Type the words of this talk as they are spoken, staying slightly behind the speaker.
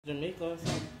Jamaica or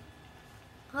something.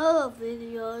 Hello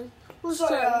videos. What's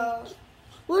up?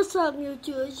 What's up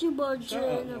YouTube? It's your boy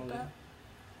Jen.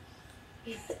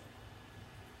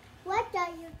 What are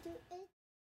you doing?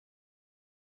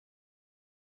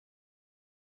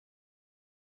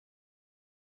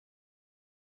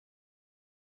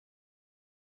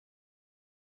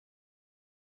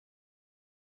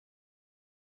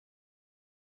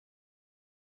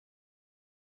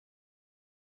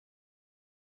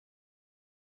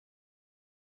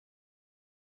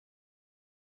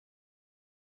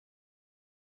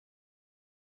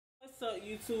 What's up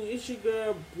YouTube? It's your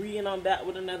girl Bree and I'm back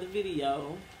with another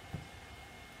video.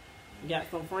 Got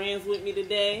some friends with me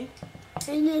today.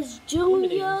 And it's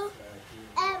Junior.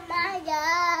 And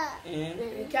Maya.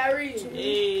 And Kyrie.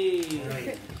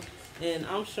 hey. And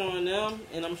I'm showing them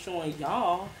and I'm showing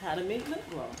y'all how to make lip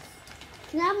gloss.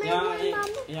 Can I make one,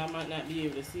 Mama? Y'all might not be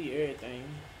able to see everything.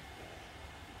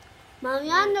 Mommy,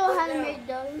 I know how to make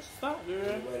those. Stop, girl.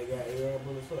 Everybody got air up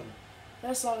on the sun.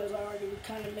 That song is already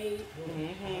kind of made.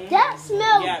 That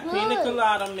smells got good. pina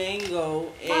colada,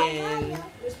 mango, and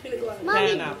It's pina colada.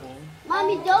 pineapple.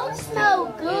 Mommy, those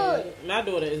smell good. My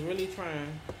daughter is really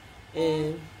trying.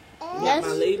 And got my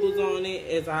labels on it,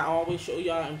 as I always show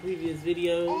y'all in previous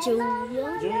videos.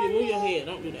 Junior. Junior, move your head.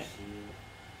 Don't do that.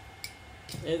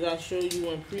 As I showed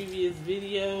you in previous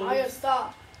videos. Maya,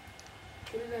 stop.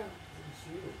 Put it down.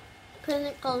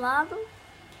 Pina colada.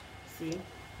 See?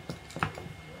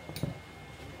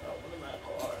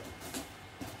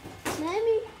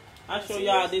 Mommy. I show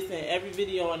y'all this in every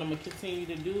video, and I'm going to continue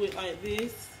to do it like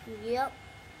this. Yep.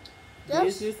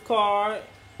 This is card.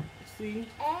 See?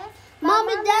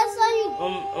 Mommy, that's how you.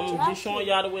 I'm just showing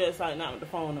y'all the website, not with the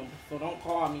phone number. So don't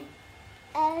call me.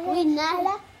 We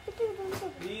not.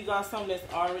 These are some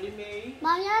that's already made.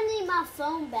 Mommy, I need my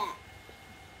phone back.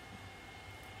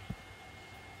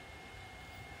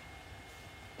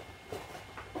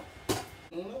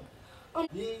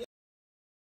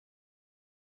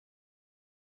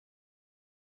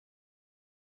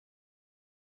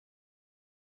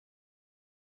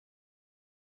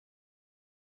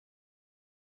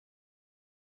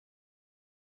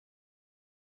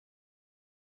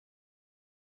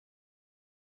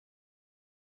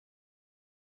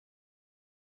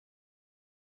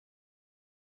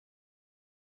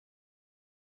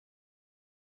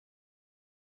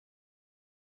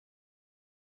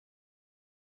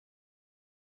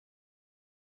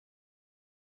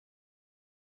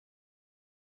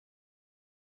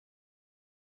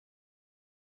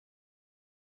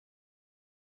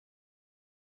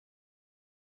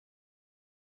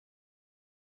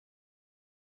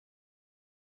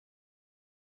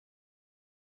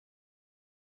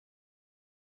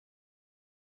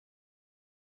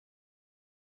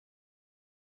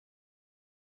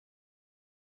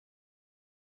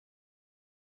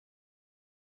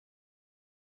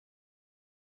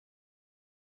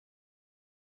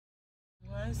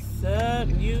 What's up,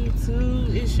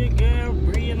 YouTube? It's your girl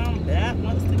Bree, and I'm back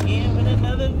once again with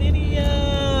another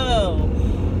video.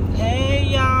 Hey,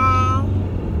 y'all.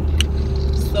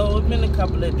 So it's been a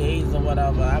couple of days or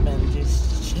whatever. I've been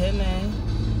just chilling.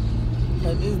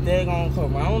 Cause this daggone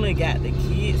corona got the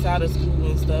kids out of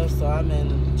school and stuff, so I've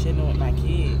been chilling with my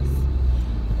kids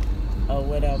or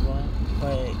whatever.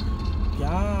 But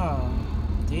y'all,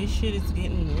 this shit is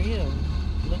getting real,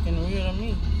 looking real to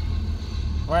me.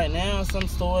 Right now, some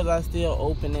stores are still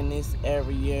open in this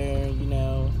area, you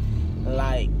know,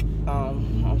 like,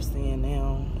 I'm seeing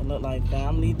now, it look like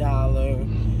Family Dollar,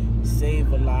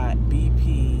 Save a Lot,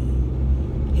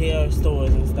 BP, hair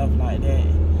stores and stuff like that.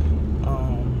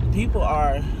 People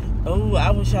are, oh,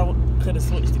 I wish I could have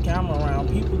switched the camera around.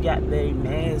 People got their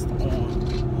masks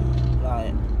on,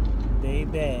 like, they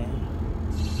bad.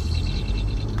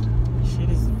 Shit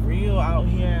is real out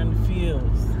here in the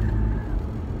fields.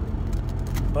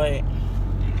 But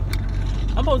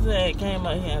I'm supposed to have came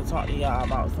up here and talked to y'all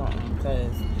about something,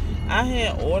 because I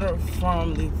had ordered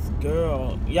from this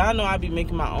girl. Y'all know I be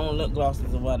making my own lip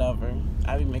glosses or whatever.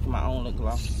 I be making my own lip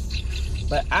glosses.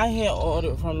 But I had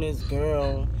ordered from this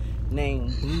girl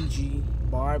named Bougie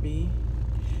Barbie.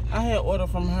 I had ordered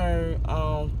from her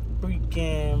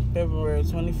freaking February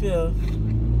 25th.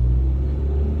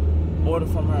 Ordered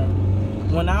from her.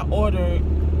 When I ordered,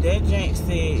 that jank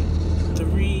said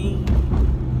 3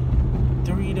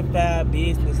 to 5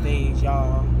 business days,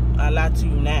 y'all. I lie to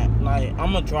you not. Like,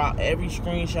 I'ma drop every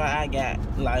screenshot I got.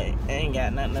 Like, I ain't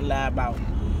got nothing to lie about.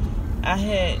 I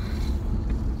had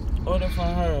ordered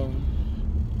from her,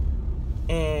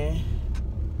 and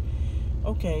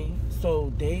okay,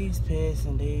 so days pass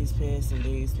and days pass and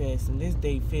days pass, and this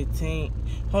day 15.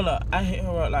 Hold up, I hit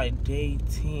her up like day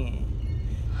 10.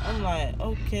 I'm like,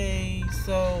 okay,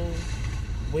 so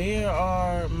where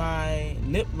are my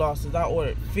lip glosses? I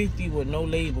ordered 50 with no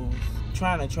labels,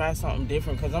 trying to try something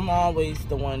different, because I'm always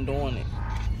the one doing it.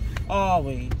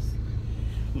 Always.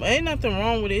 But ain't nothing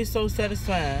wrong with it. It's so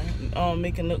satisfying,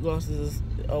 making lip glosses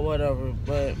or whatever.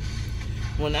 But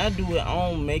when I do it, I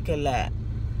don't make a lot,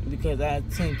 because I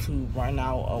tend to run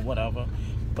out or whatever.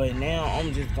 But now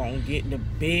I'm just gonna get the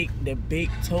big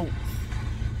totes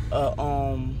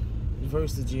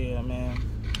Versagel, man.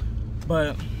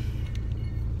 But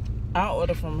I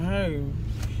ordered from her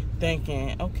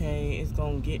thinking, okay, it's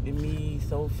gonna get to me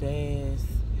so fast.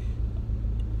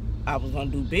 I was gonna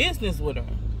do business with her.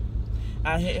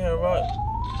 I hit her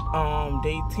up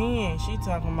day 10. She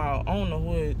talking about, I don't know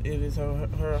who if it's her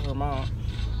or her mom.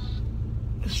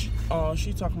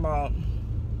 She talking about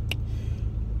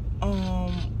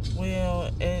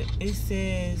well, it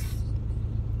says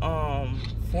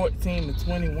 14 to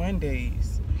 21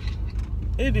 days.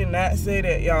 It did not say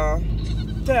that, y'all.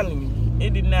 I'm telling you,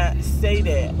 it did not say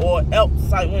that. Or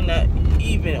else I would not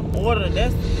even order.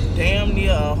 That's damn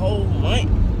near a whole month.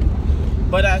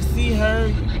 But I see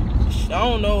her, I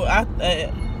don't know,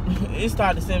 it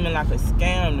started seeming like a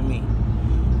scam to me.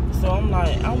 So I'm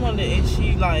like, I wonder if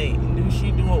she, like, do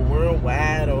she do it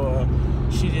worldwide, or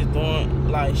she just doing,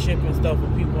 like, shipping stuff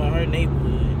with people in her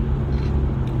neighborhood,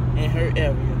 in her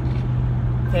area.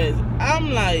 Because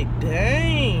I'm like,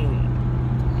 dang,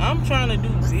 I'm trying to do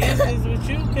business with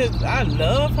you, because I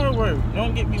love her work.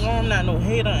 Don't get me wrong, I'm not no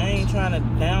hater. I ain't trying to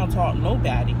down talk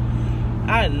nobody.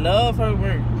 I love her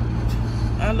work.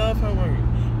 I love her work.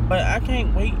 But I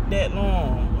can't wait that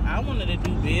long. I wanted to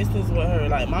do business with her.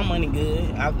 Like, my money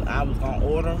good. I was going to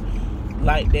order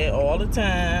like that all the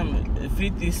time.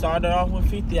 50, started off with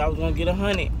 50. I was going to get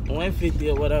 100, 150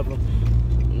 or whatever.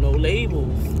 No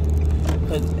labels.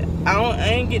 Because I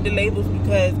ain't get the labels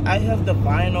because I have the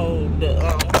vinyl, the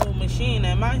whole machine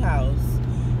at my house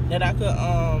that I could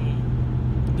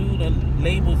do the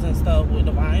labels and stuff with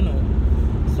the vinyl.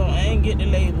 So I ain't get the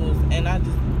labels, and I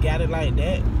just got it like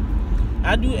that.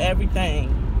 I do everything.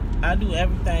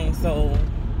 So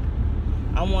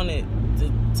I wanted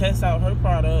to test out her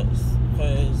products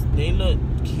because they look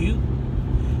cute.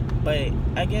 But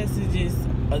I guess it's just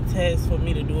a test for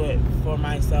me to do it for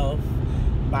myself,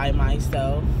 by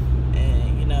myself.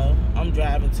 And, you know, I'm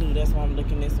driving too. That's why I'm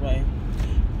looking this way.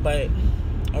 But,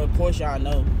 of course, y'all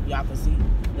know. Y'all can see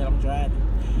that I'm driving.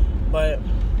 But,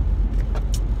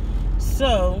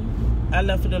 so, I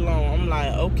left it alone. I'm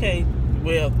like, okay,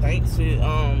 well, thanks for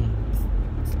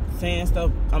saying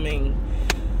stuff. I mean,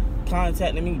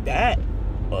 contacting me back.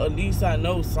 Or at least I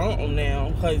know something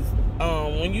now. Because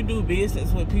when you do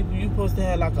business with people, you're supposed to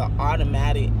have like an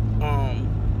automatic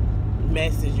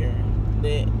messenger.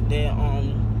 That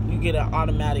you get an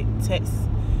automatic text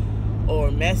or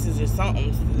message or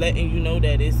something letting you know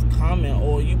that it's coming,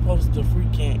 or you supposed to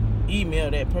freaking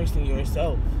email that person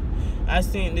yourself. I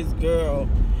seen this girl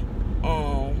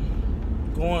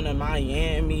going to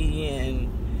Miami and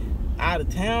out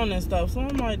of town and stuff, so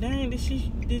I'm like, dang,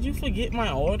 did you forget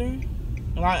my order?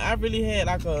 Like, I really had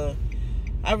like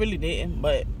I really didn't,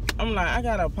 but I'm like, I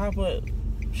got a pop-up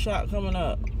shop coming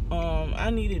up. I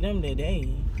needed them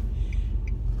today.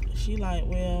 She like,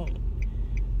 well,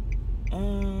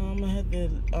 I'm gonna have to,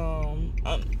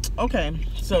 okay,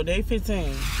 so day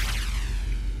 15,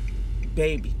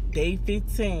 baby, day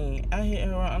 15, I hit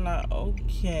her up, I'm like,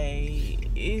 okay,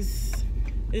 it's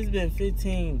been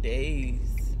 15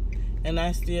 days, and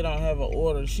I still don't have an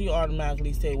order. She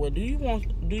automatically say, well, do you want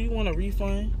a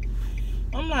refund?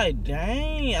 I'm like,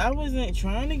 dang, I wasn't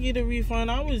trying to get a refund.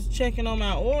 I was checking on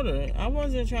my order. I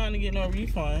wasn't trying to get no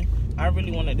refund. I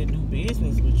really wanted to do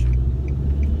business with you.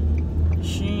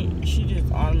 She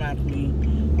just automatically,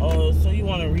 oh, so you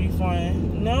want a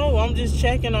refund? No, I'm just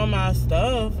checking on my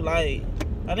stuff. Like,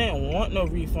 I didn't want no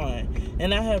refund.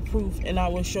 And I have proof, and I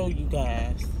will show you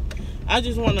guys. I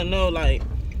just want to know, like,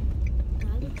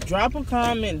 drop a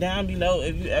comment down below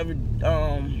if you ever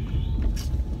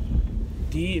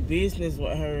did business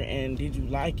with her and did you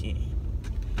like it.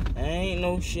 I ain't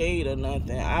no shade or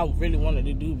nothing. I really wanted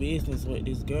to do business with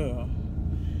this girl.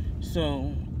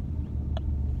 So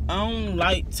I don't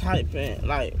like typing,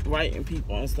 like writing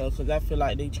people and stuff, because I feel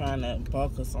like they trying to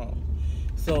buck or something.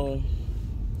 So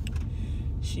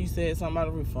she said something about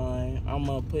a refund. I'm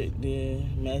gonna put the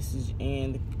message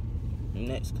in the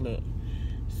next clip.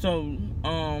 So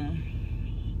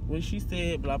when she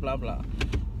said blah blah blah,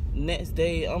 next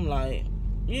day I'm like,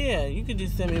 yeah, you could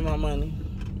just send me my money.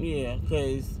 Yeah,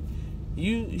 because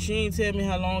she ain't tell me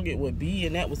how long it would be,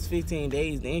 and that was 15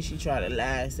 days. Then she tried to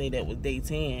lie and say that was day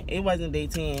 10. It wasn't day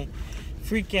 10.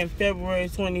 freaking February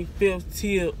 25th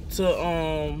to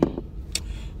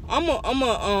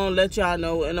I'ma let y'all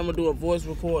know, and I'm gonna do a voice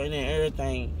recording and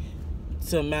everything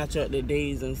to match up the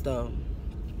days and stuff.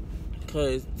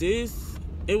 Cause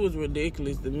it was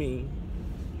ridiculous to me.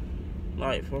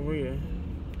 Like, for real.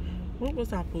 What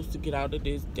was I supposed to get out of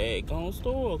this daggone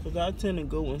store? Cause I tend to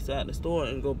go inside the store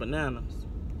and go bananas.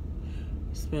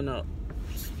 Spin. What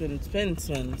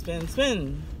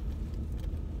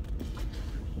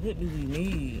do we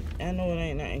need? I know it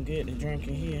ain't nothing good to drink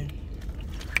in here.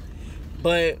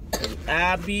 But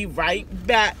I'll be right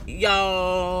back,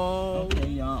 y'all. Okay,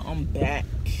 y'all, I'm back.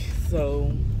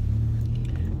 So,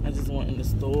 I just went in the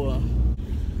store.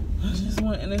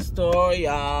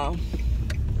 Y'all.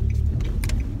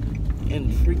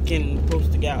 And freaking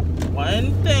supposed to get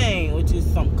one thing, which is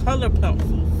some color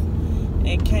pencils.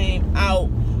 And came out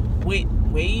with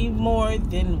way more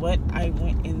than what I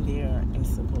went in there and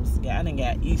supposed to get. I done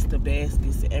got Easter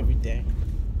baskets and everything.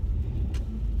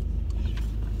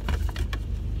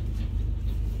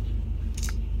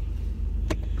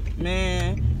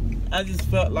 Man, I just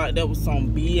felt like that was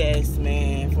some BS,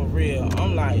 man, for real.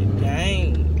 I'm like,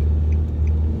 dang,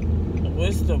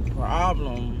 what's the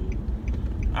problem?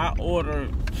 I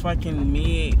ordered fucking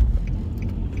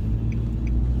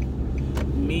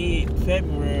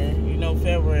mid-February. You know,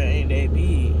 February ain't that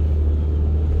big.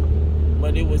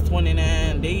 But it was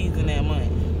 29 days in that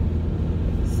month.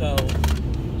 So,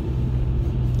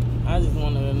 I just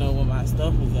wanted to know where my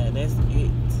stuff was at. That's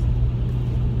it.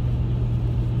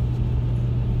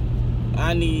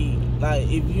 I need,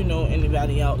 like, if you know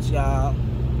anybody else, y'all,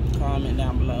 comment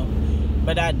down below.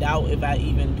 But I doubt if I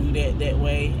even do that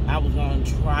way. I was going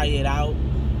to try it out.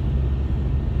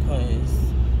 Because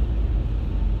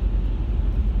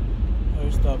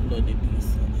her stuff looked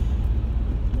decent.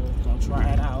 I was going to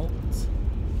try it out.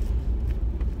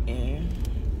 And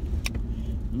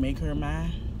make her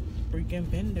my freaking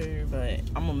vendor. But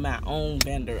I'm my own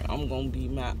vendor.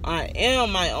 I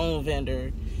am my own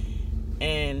vendor.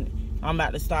 And I'm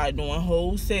about to start doing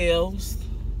wholesales.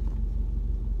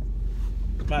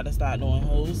 Of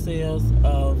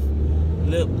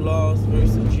lip gloss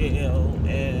versus gel.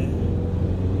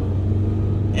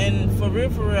 And for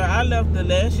real, I left the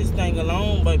lashes thing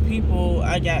alone. But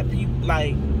I got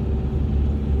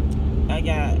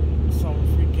some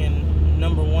freaking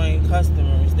 #1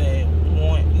 customers that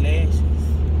want lashes.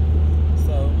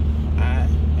 So I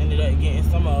ended up getting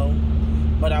some of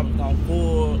them. But I was gonna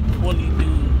fully do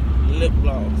lip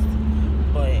gloss,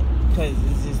 but because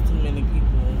it's just too many people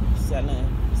selling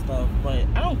stuff. But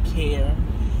I don't care,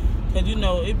 cause you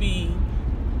know it be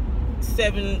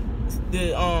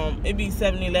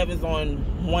 7-Elevens on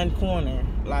one corner.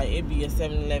 Like it be a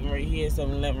 7-Eleven right here,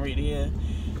 7-Eleven right there,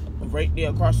 right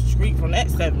there across the street from that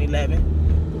 7-Eleven.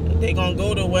 They gonna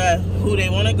go to who they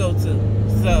want to go to.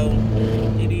 So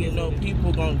it is,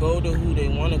 people gonna go to who they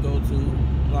want to go to.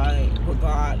 Like,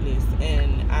 regardless.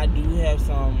 And I do have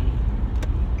some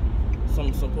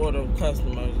supportive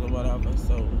customers or whatever,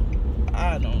 so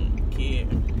I don't care.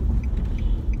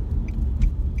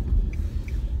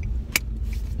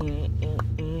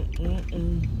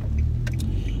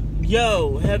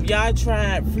 Yo, have y'all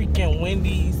tried freaking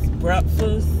Wendy's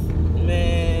breakfast?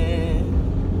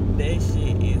 Man, that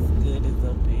shit is good as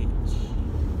a bitch.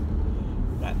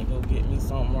 About to go get me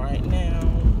some right now.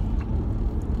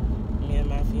 Me and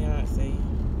my fiance.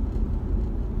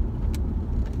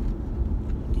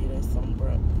 Get us some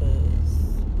breakfast.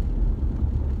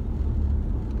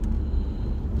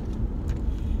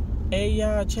 Hey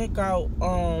y'all, check out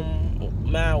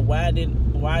my why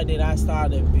did I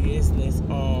start a business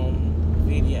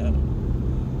video.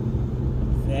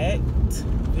 That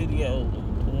video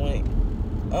went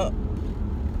up.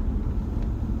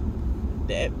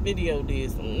 That video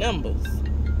did some numbers.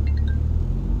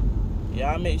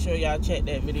 Y'all make sure y'all check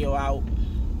that video out.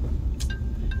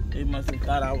 They must have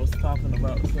thought I was talking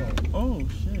about something. Oh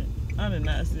shit, I did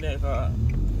not see that car.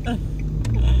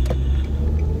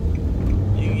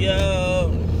 Yo,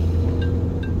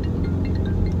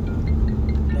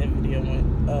 that video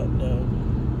went up though.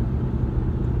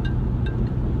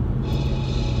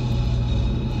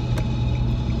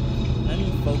 Let me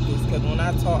focus, cause when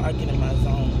I talk I get in my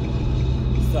zone.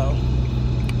 So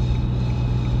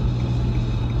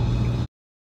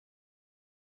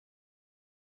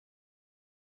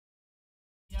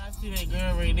y'all see that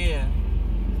girl right there?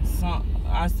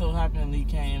 I so happily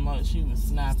came up, she was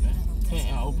snapping.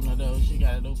 Couldn't open the door, she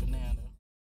got it open now though.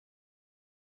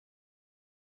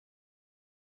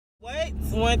 What?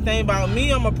 One thing about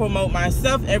me, I'm gonna promote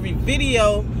myself every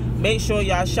video. Make sure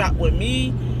y'all shop with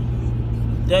me.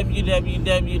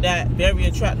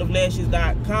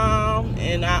 www.veryattractivelashes.com,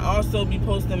 and I also be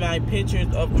posting my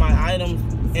pictures of my items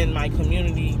in my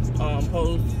community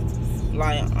posts.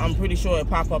 Like, I'm pretty sure it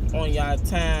pop up on y'all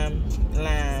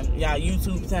timeline, y'all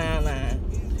YouTube timeline.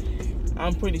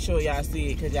 I'm pretty sure y'all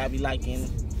see it because y'all be liking,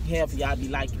 half of y'all be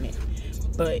liking it.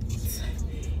 But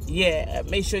yeah,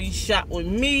 make sure you shop with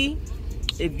me.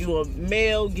 If you a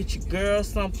male, get your girl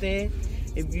something.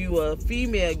 If you a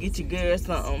female, get your girl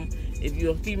something. If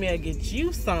you a female, get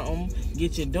you something.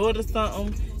 Get your daughter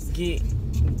something. Get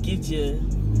your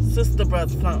sister,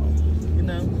 brother something. You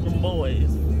know, them boys.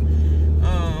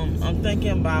 I'm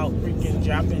thinking about freaking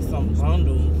dropping some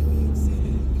bundles.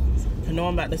 I know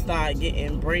I'm about to start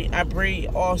getting braid. I braid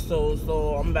also,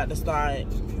 so I'm about to start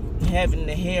having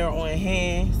the hair on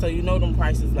hand. So you know them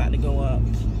prices about to go up.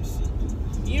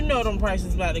 You know them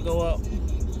prices about to go up.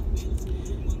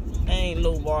 Ain't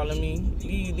lowballing me.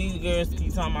 These girls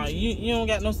keep talking about you don't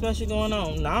got no special going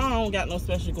on. No, I don't got no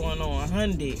special going on.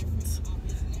 100.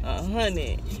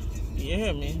 You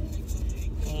hear me?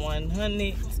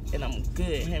 100 and I'm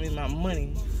good. Hand me my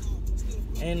money.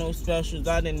 Ain't no specials.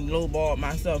 I didn't lowball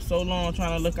myself so long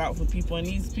trying to look out for people, and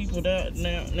these people they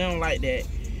don't like that.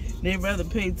 They rather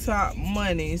pay top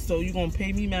money, so you gonna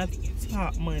pay me my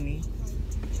top money.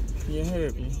 You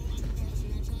heard me.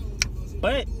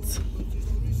 But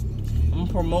I'm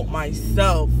gonna promote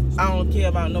myself. I don't care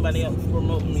about nobody else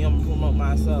promoting me. I'm gonna promote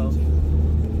myself.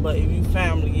 But if you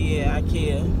family, yeah, I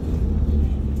care.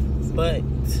 But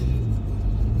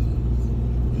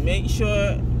make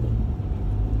sure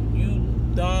you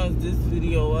thumbs this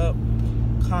video up,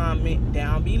 comment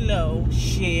down below,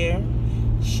 share,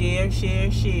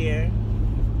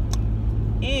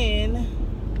 and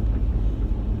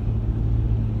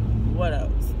what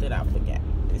else did I forget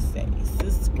to say?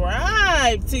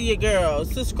 Subscribe to your girl.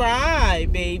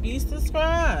 Subscribe, baby.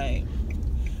 Subscribe.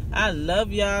 I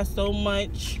love y'all so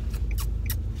much.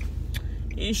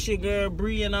 It's your girl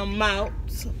Bree, and I'm out.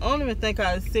 I don't even think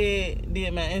I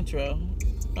did my intro.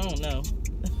 I don't know.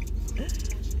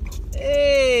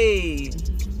 Hey,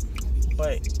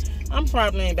 but I'm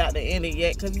probably ain't about to end it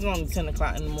yet because it's only 10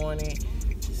 o'clock in the morning.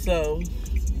 So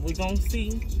we're gonna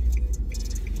see.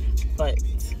 But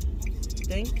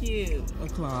thank you.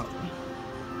 O'clock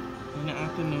in the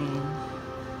afternoon.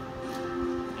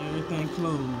 Everything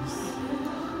closed.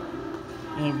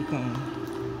 Everything.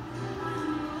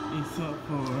 Except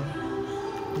for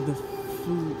the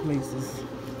food places.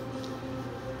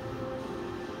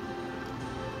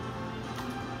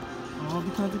 All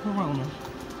because of Corona.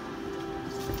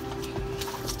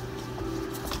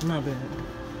 My bad.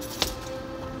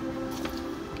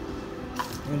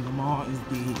 And the mall is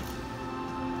dead.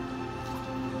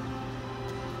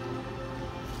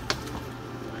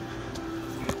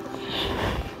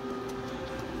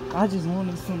 I just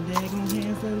wanted some daggone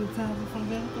hand sanitizer from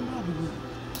Bath and Body Works.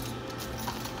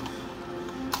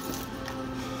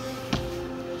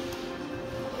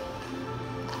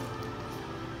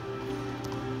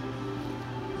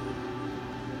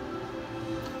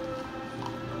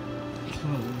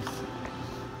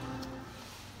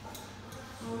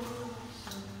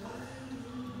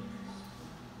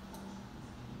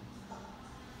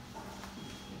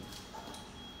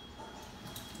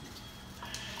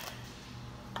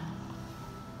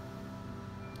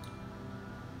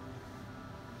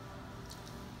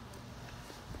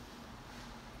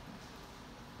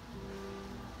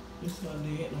 This is how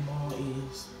dead the mall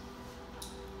is.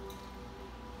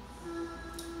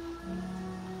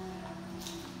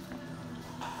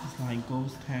 It's like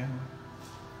ghost town.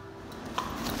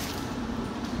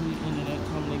 We ended up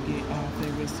coming to get our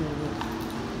favorite syrup.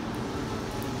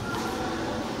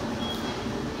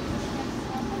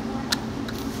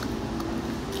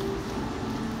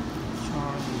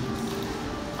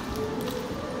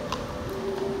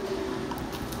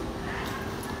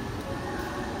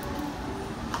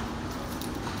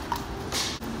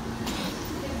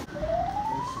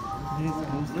 This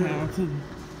ghost town too.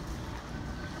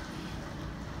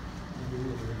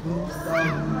 Ghost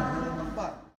town.